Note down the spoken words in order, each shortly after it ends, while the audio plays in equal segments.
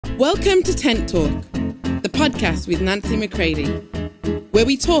Welcome to Tent Talk, the podcast with Nancy McCready, where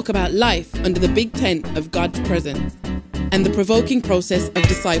we talk about life under the big tent of God's presence and the provoking process of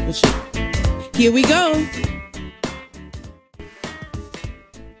discipleship. Here we go.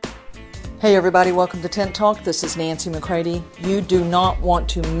 Hey everybody, welcome to Tent Talk. This is Nancy McCready. You do not want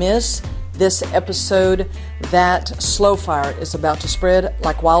to miss this episode that Slow Fire is about to spread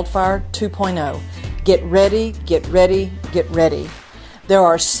like Wildfire 2.0. Get ready, get ready, get ready. There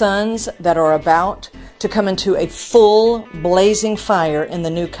are sons that are about to come into a full blazing fire in the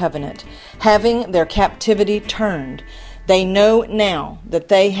new covenant, having their captivity turned. They know now that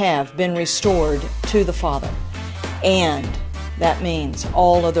they have been restored to the Father. And that means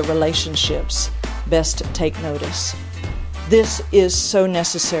all of the relationships best take notice. This is so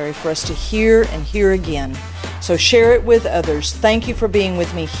necessary for us to hear and hear again. So share it with others. Thank you for being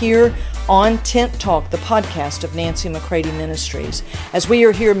with me here on Tent Talk, the podcast of Nancy McCready Ministries. As we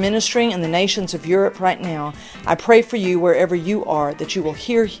are here ministering in the nations of Europe right now, I pray for you wherever you are that you will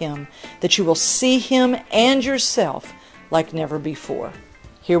hear Him, that you will see Him and yourself like never before.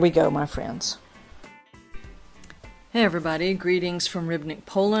 Here we go, my friends. Hey everybody, greetings from Rybnik,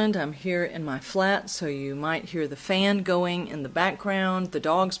 Poland. I'm here in my flat, so you might hear the fan going in the background, the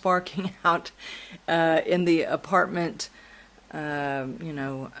dogs barking out in the apartment,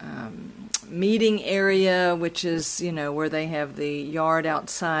 meeting area, which is, where they have the yard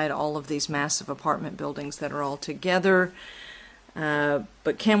outside, all of these massive apartment buildings that are all together.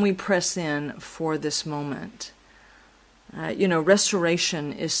 But can we press in for this moment?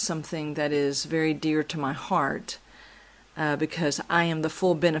 Restoration is something that is very dear to my heart. Because I am the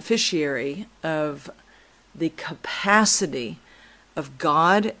full beneficiary of the capacity of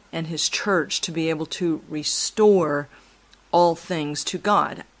God and His church to be able to restore all things to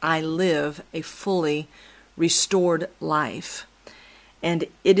God. I live a fully restored life. And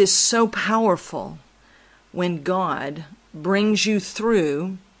it is so powerful when God brings you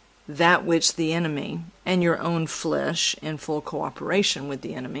through that which the enemy and your own flesh, in full cooperation with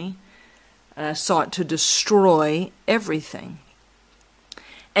the enemy, sought to destroy everything.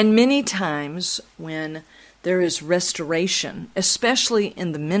 And many times when there is restoration, especially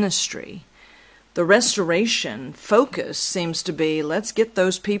in the ministry, the restoration focus seems to be, let's get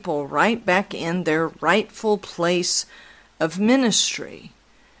those people right back in their rightful place of ministry.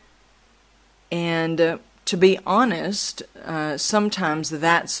 And to be honest, sometimes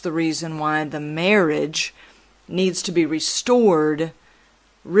that's the reason why the marriage needs to be restored,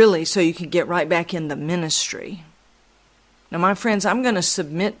 really, so you can get right back in the ministry. Now, my friends, I'm going to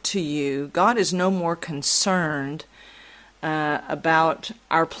submit to you, God is no more concerned about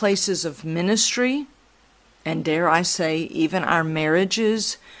our places of ministry, and dare I say, even our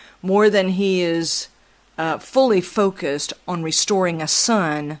marriages, more than He is fully focused on restoring a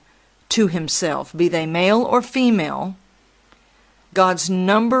son to Himself, be they male or female. God's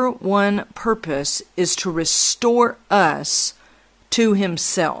number one purpose is to restore us to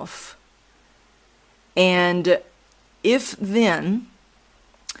Himself. And if then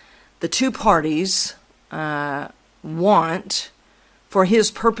the two parties want for His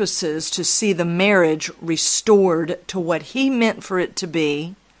purposes to see the marriage restored to what He meant for it to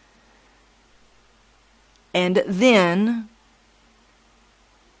be, and then,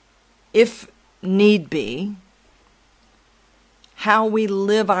 if need be, how we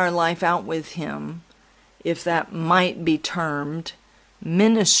live our life out with Him, if that might be termed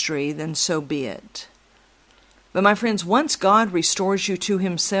ministry, then so be it. But my friends, once God restores you to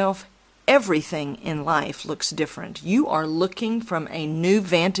Himself, everything in life looks different. You are looking from a new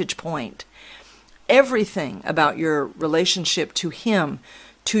vantage point. Everything about your relationship to Him,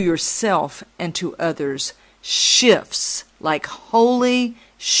 to yourself, and to others shifts, like holy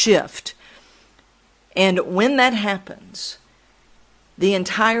shift. And when that happens, the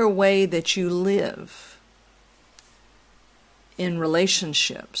entire way that you live in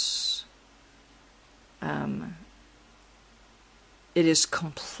relationships, it is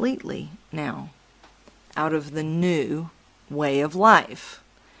completely now out of the new way of life.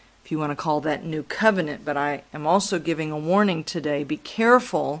 If you want to call that new covenant, but I am also giving a warning today. Be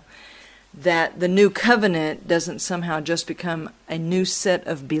careful that the new covenant doesn't somehow just become a new set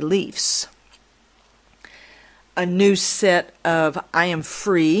of beliefs. A new set of, I am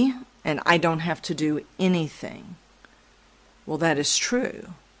free and I don't have to do anything. Well, that is true.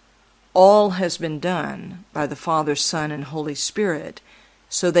 All has been done by the Father, Son, and Holy Spirit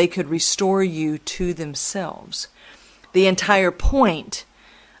so they could restore you to themselves. The entire point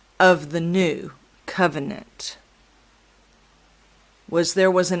of the new covenant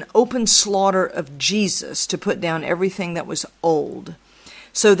there was an open slaughter of Jesus to put down everything that was old.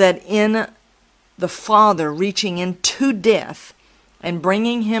 so that in the Father reaching into death and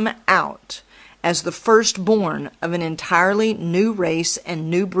bringing him out as the firstborn of an entirely new race and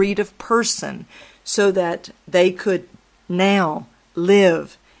new breed of person, so that they could now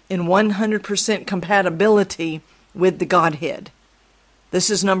live in 100% compatibility with the Godhead.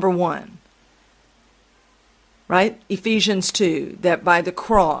 This is number one. Right? Ephesians 2, that by the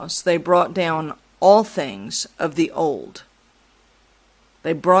cross they brought down all things of the old.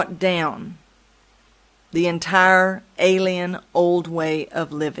 They brought down the entire alien old way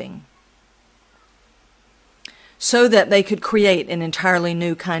of living, so that they could create an entirely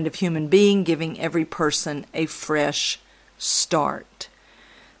new kind of human being, giving every person a fresh start.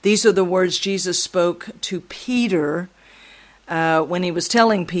 These are the words Jesus spoke to Peter when he was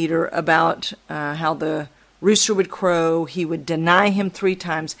telling Peter about how the rooster would crow, he would deny him 3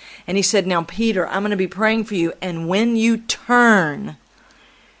 times. And he said, now, Peter, I'm going to be praying for you, and when you turn,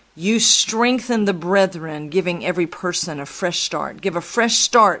 you strengthen the brethren, giving every person a fresh start. Give a fresh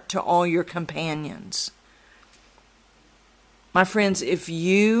start to all your companions. My friends, if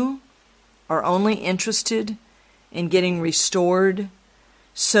you are only interested in getting restored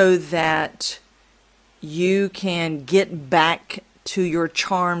so that you can get back to your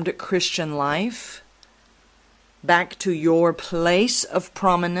charmed Christian life, back to your place of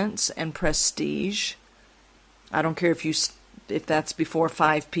prominence and prestige, I don't care if that's before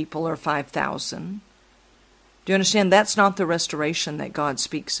 5 people or 5,000. Do you understand? That's not the restoration that God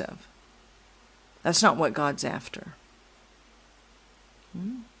speaks of. That's not what God's after.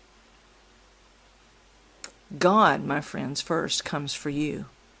 God, my friends, first comes for you.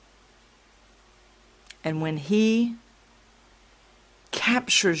 And when he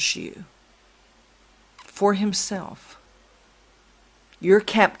captures you for himself, your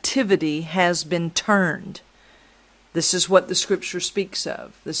captivity has been turned. This is what the scripture speaks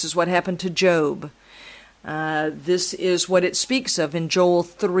of. This is what happened to Job. This is what it speaks of in Joel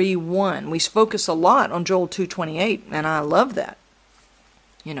 3:1. We focus a lot on Joel 2:28, and I love that.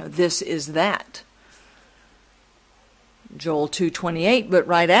 You know, this is that. Joel 2:28, but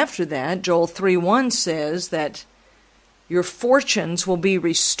right after that, Joel 3:1 says that your fortunes will be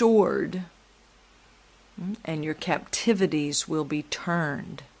restored and your captivities will be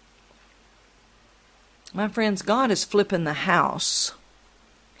turned. My friends, God is flipping the house.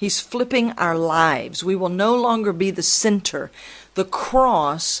 He's flipping our lives. We will no longer be the center. The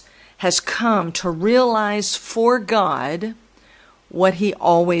cross has come to realize for God what he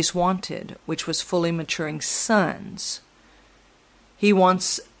always wanted, which was fully maturing sons. He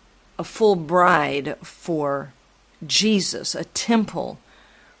wants a full bride for Jesus, a temple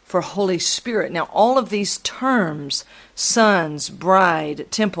for Holy Spirit. Now, all of these terms, sons, bride,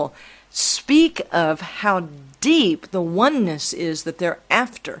 temple, speak of how deep the oneness is that they're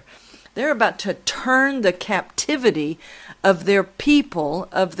after. They're about to turn the captivity of their people,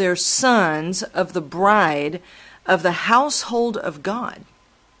 of their sons, of the bride, of the household of God.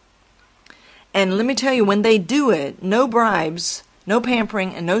 And let me tell you, when they do it, no bribes, no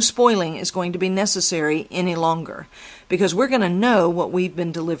pampering, and no spoiling is going to be necessary any longer, because we're going to know what we've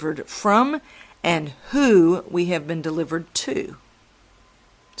been delivered from and who we have been delivered to.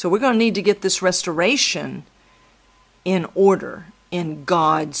 So we're going to need to get this restoration in order, in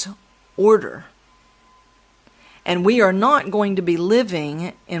God's order. And we are not going to be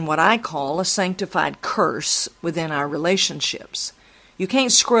living in what I call a sanctified curse within our relationships. You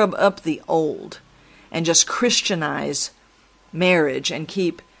can't scrub up the old and just Christianize marriage and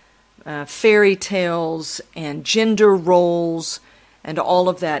keep fairy tales and gender roles and all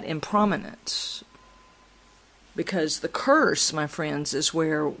of that in prominence. Because the curse, my friends, is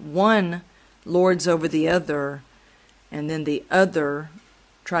where one lords over the other and then the other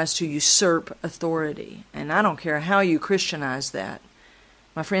tries to usurp authority. And I don't care how you Christianize that.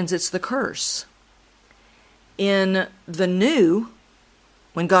 My friends, it's the curse. In the new,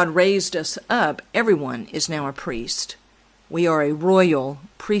 when God raised us up, everyone is now a priest. We are a royal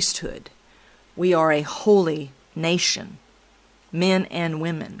priesthood. We are a holy nation, men and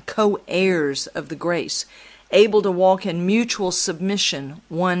women, co-heirs of the grace, able to walk in mutual submission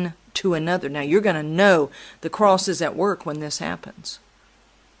one to another. Now, you're going to know the cross is at work when this happens.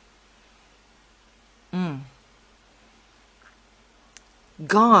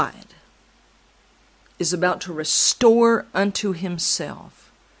 God is about to restore unto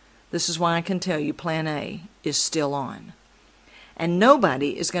himself. This is why I can tell you Plan A is still on. And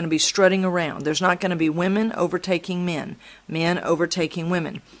nobody is going to be strutting around. There's not going to be women overtaking men, men overtaking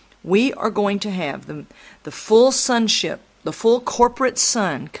women. We are going to have the full sonship, the full corporate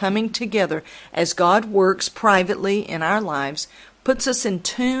son coming together as God works privately in our lives, puts us in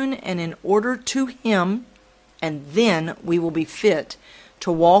tune and in order to Him, and then we will be fit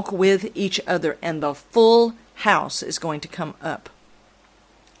to walk with each other, and the full house is going to come up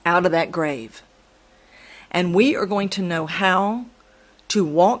out of that grave. And we are going to know how to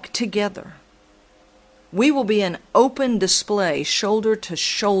walk together. We will be an open display, shoulder to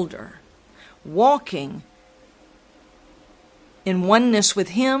shoulder, walking in oneness with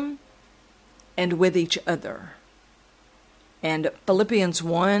Him and with each other. And Philippians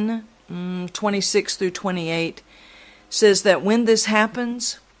 1, 26 through 28 says that when this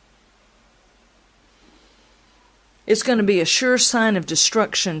happens, it's going to be a sure sign of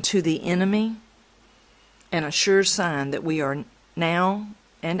destruction to the enemy, and a sure sign that we are now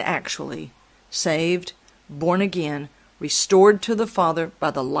and actually saved, born again, restored to the Father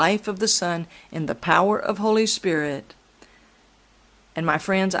by the life of the Son in the power of Holy Spirit. And my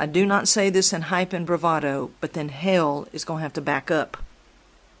friends, I do not say this in hype and bravado, but then hell is going to have to back up.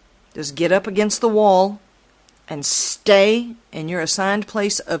 Just get up against the wall and stay in your assigned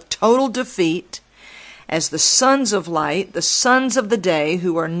place of total defeat as the sons of light, the sons of the day,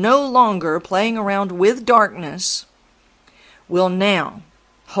 who are no longer playing around with darkness, will now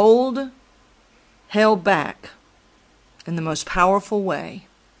hold hell back in the most powerful way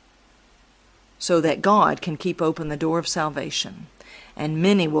so that God can keep open the door of salvation, and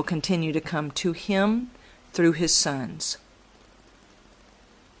many will continue to come to Him through His sons.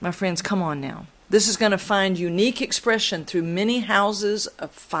 My friends, come on now. This is going to find unique expression through many houses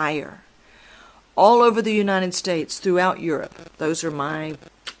of fire all over the United States, throughout Europe. Those are my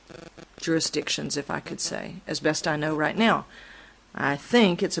jurisdictions, if I could say, as best I know right now. I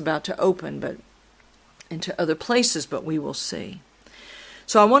think it's about to open, but into other places, but we will see.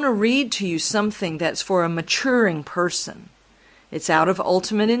 So I want to read to you something that's for a maturing person. It's out of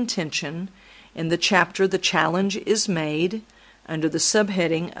Ultimate Intention in the chapter The Challenge is Made, under the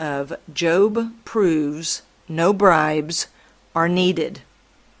subheading of Job Proves No Bribes Are Needed.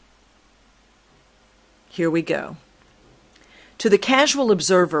 Here we go. To the casual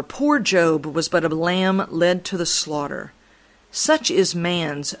observer, poor Job was but a lamb led to the slaughter. Such is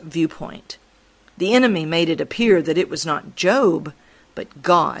man's viewpoint. The enemy made it appear that it was not Job, but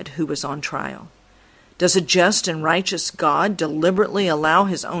God who was on trial. Does a just and righteous God deliberately allow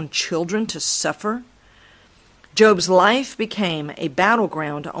His own children to suffer? Job's life became a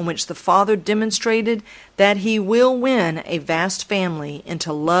battleground on which the Father demonstrated that He will win a vast family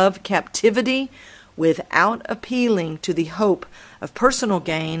into love captivity without appealing to the hope of personal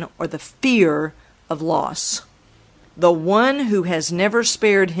gain or the fear of loss. The one who has never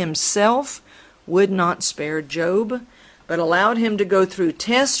spared Himself would not spare Job, but allowed him to go through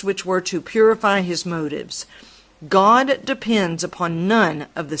tests which were to purify his motives. God depends upon none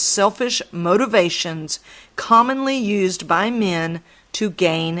of the selfish motivations commonly used by men to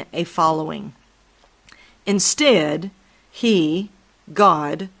gain a following. Instead, He,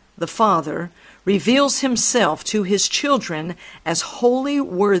 God, the Father, reveals Himself to His children as wholly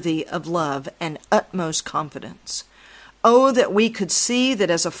worthy of love and utmost confidence. Oh, that we could see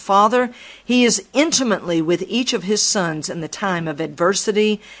that as a Father, He is intimately with each of His sons in the time of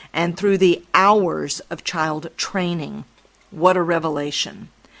adversity and through the hours of child training. What a revelation!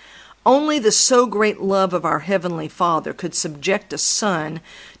 Only the so great love of our Heavenly Father could subject a son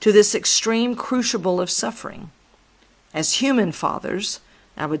to this extreme crucible of suffering. As human fathers,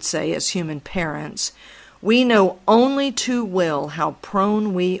 I would say as human parents, we know only too well how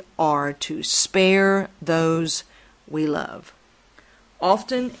prone we are to spare those we love.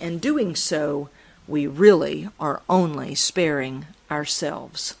 Often, in doing so, we really are only sparing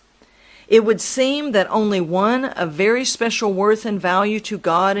ourselves. It would seem that only one of very special worth and value to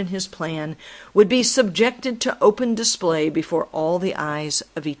God and His plan would be subjected to open display before all the eyes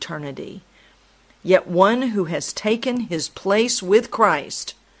of eternity. Yet one who has taken his place with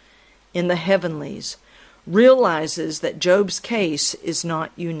Christ in the heavenlies realizes that Job's case is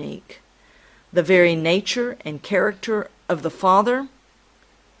not unique. The very nature and character of the Father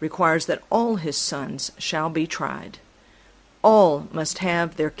requires that all His sons shall be tried. All must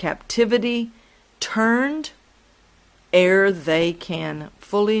have their captivity turned ere they can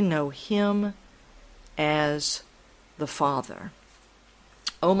fully know Him as the Father.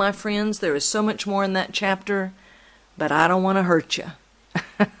 Oh, my friends, there is so much more in that chapter, but I don't want to hurt you.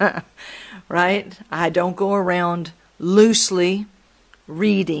 Right? I don't go around loosely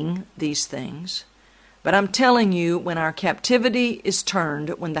reading these things. But I'm telling you, when our captivity is turned,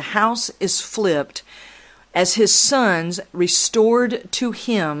 when the house is flipped, as His sons restored to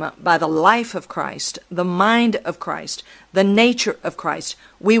Him by the life of Christ, the mind of Christ, the nature of Christ,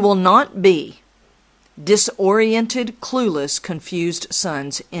 we will not be disoriented, clueless, confused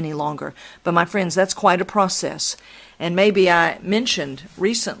sons any longer. But my friends, that's quite a process. And maybe I mentioned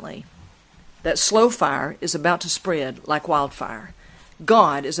recently that slow fire is about to spread like wildfire.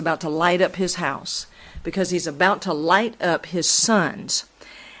 God is about to light up his house because he's about to light up his sons.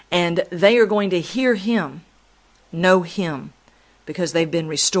 And they are going to hear him, know him, because they've been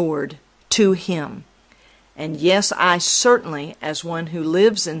restored to him. And yes, I certainly, as one who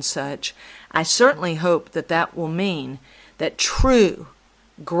lives in such, I certainly hope that that will mean that true,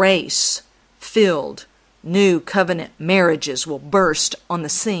 grace-filled, new covenant marriages will burst on the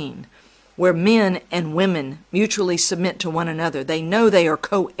scene, where men and women mutually submit to one another. They know they are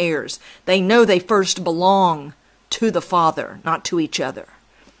co-heirs. They know they first belong to the Father, not to each other.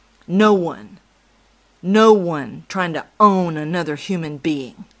 No one trying to own another human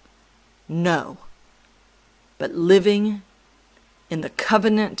being. No. But living in the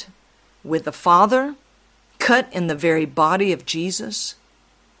covenant with the Father, cut in the very body of Jesus,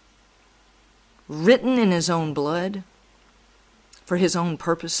 written in his own blood for his own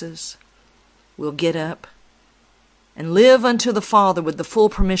purposes, will get up and live unto the Father with the full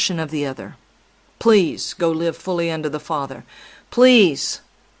permission of the other. Please go live fully unto the Father. Please,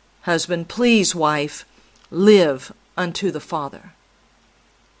 husband, please, wife, live unto the Father.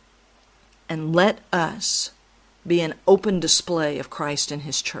 And let us be an open display of Christ and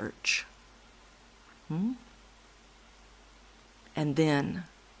his church. And then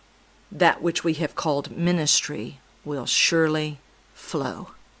that which we have called ministry will surely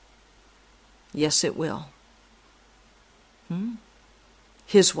flow. Yes, it will.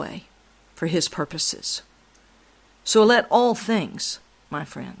 His way, for his purposes. So let all things, my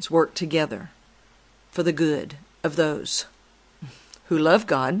friends, work together for the good of those who love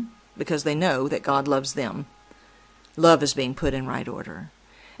God, because they know that God loves them. Love is being put in right order.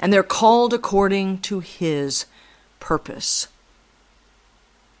 And they're called according to his purpose.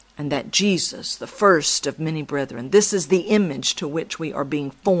 And that Jesus, the first of many brethren, this is the image to which we are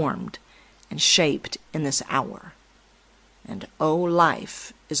being formed and shaped in this hour. And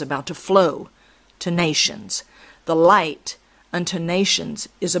life is about to flow to nations. The light unto nations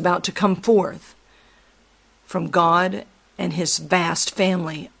is about to come forth from God and his vast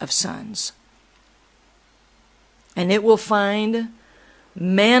family of sons. And it will find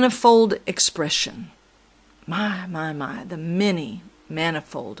manifold expression. The many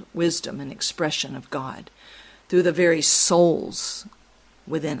manifold wisdom and expression of God through the very souls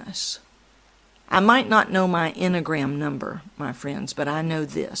within us. I might not know my Enneagram number, my friends, but I know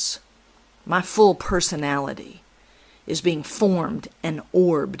this. My full personality is being formed and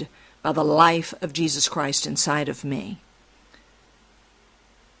orbed by the life of Jesus Christ inside of me.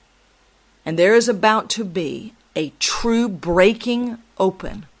 And there is about to be a true breaking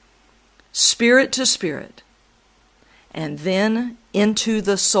open, spirit to spirit, and then into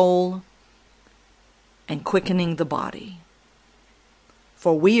the soul and quickening the body.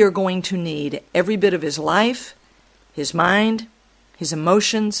 For we are going to need every bit of his life, his mind, his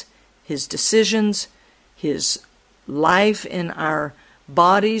emotions, his decisions, his life in our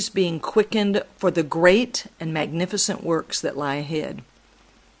bodies being quickened for the great and magnificent works that lie ahead.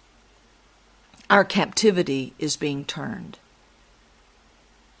 Our captivity is being turned.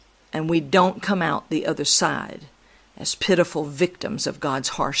 And we don't come out the other side as pitiful victims of God's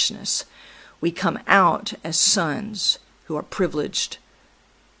harshness. We come out as sons who are privileged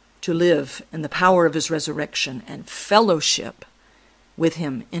to live in the power of his resurrection and fellowship with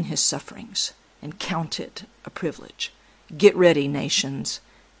him in his sufferings, and count it a privilege. Get ready, nations.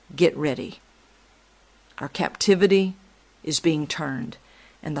 Get ready. Our captivity is being turned,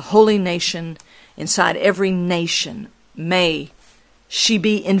 and the holy nation inside every nation, may she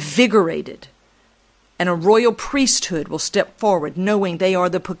be invigorated, and a royal priesthood will step forward, knowing they are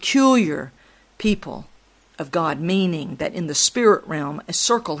the peculiar people of God, meaning that in the spirit realm, a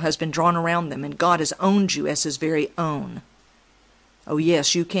circle has been drawn around them, and God has owned you as his very own. Oh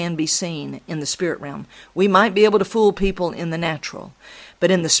yes, you can be seen in the spirit realm. We might be able to fool people in the natural, but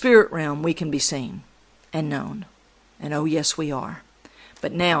in the spirit realm we can be seen and known. And oh yes, we are.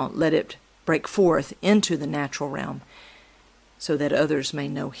 But now let it break forth into the natural realm so that others may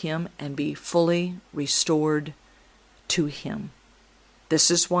know him and be fully restored to him.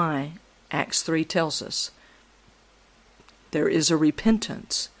 This is why Acts 3 tells us there is a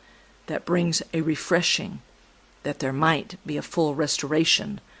repentance that brings a refreshing, that there might be a full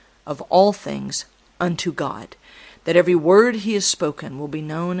restoration of all things unto God, that every word he has spoken will be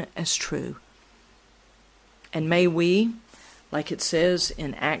known as true. And may we, like it says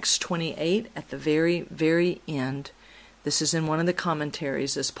in Acts 28 at the very, very end, This is in one of the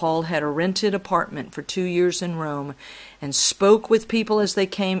commentaries, as Paul had a rented apartment for 2 years in Rome and spoke with people as they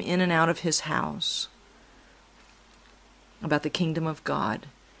came in and out of his house about the kingdom of God.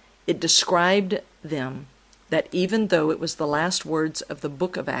 It described them that even though it was the last words of the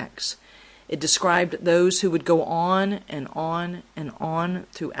book of Acts, it described those who would go on and on and on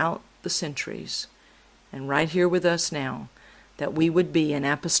throughout the centuries. And right here with us now, that we would be an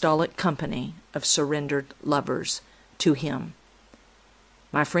apostolic company of surrendered lovers to Him.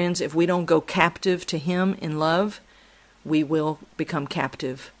 My friends, if we don't go captive to Him in love, we will become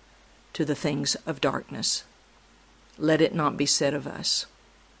captive to the things of darkness. Let it not be said of us.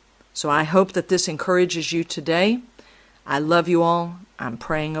 So I hope that this encourages you today. I love you all. I'm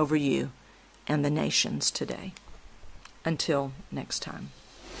praying over you and the nations today. Until next time.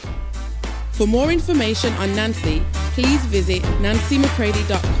 For more information on Nancy, please visit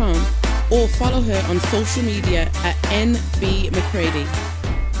nancymccready.com or follow her on social media at NBMcCready.